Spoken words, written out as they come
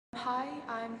Hi,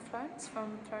 I'm Florence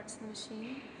from Florence and the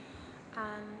Machine,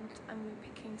 and I'm going to be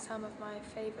picking some of my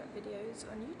favourite videos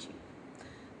on YouTube.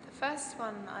 The first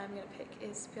one I'm going to pick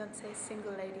is Beyonce's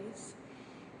Single Ladies.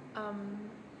 I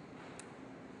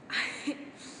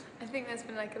think there's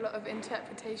been like a lot of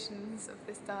interpretations of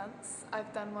this dance.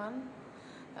 I've done one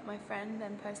that my friend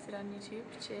then posted on YouTube,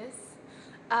 cheers.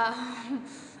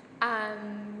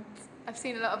 And I've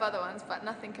seen a lot of other ones, but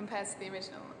nothing compares to the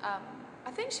original. I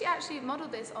think she actually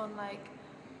modelled this on I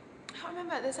can't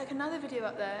remember, there's like another video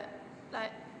up there,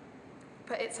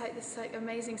 but it's like this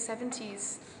amazing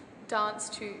 70s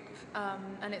dance troupe,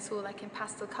 and it's all like in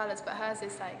pastel colours, but hers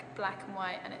is like black and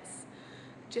white, and it's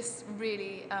just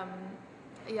really,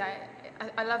 yeah,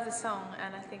 I love the song,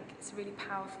 and I think it's a really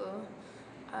powerful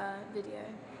video.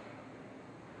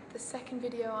 The second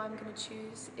video I'm going to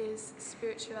choose is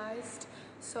Spiritualized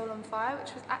Soul on Fire,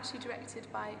 which was actually directed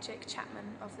by Jake Chapman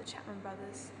of the Chapman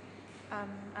Brothers,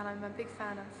 and I'm a big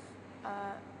fan of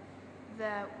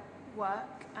their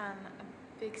work and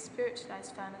a big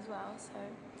Spiritualized fan as well. So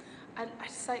I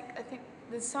think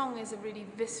the song is a really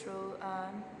visceral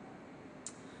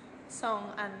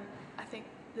song, and I think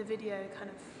the video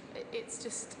it's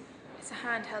a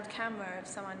handheld camera of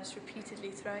someone just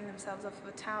repeatedly throwing themselves off of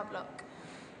a tower block.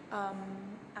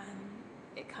 And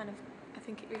it I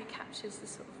think it really captures the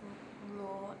sort of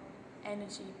raw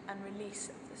energy and release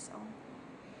of the song.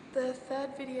 The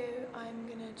third video I'm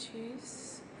going to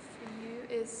choose for you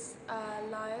is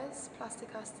Liars,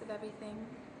 Plastic Us of Everything.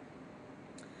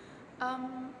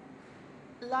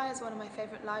 Liars is one of my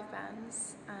favourite live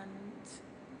bands, and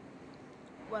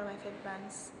one of my favourite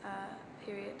bands,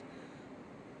 period.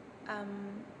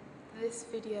 This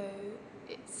video,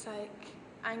 it's like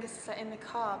Angus is like in the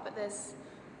car, but there's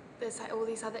like all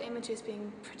these other images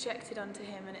being projected onto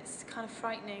him, and it's kind of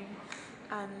frightening.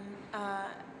 And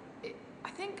I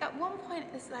think at one point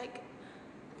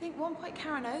one point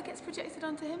Karen O gets projected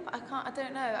onto him, but I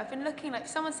don't know. I've been looking, like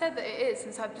someone said that it is,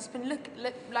 and so I've just been looking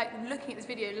at this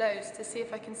video loads to see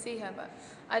if I can see her, but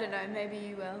I don't know, maybe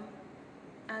you will.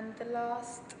 And the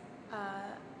last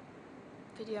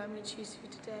video I'm going to choose for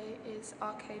you today is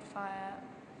Arcade Fire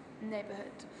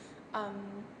Neighborhood.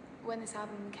 When this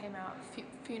album came out,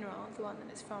 Funeral, the one that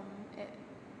it's from,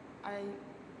 I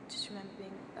just remember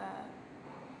being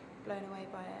blown away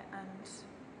by it, and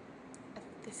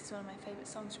this is one of my favourite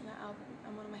songs from that album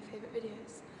and one of my favourite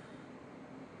videos.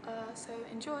 So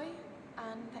enjoy,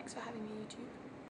 and thanks for having me, YouTube.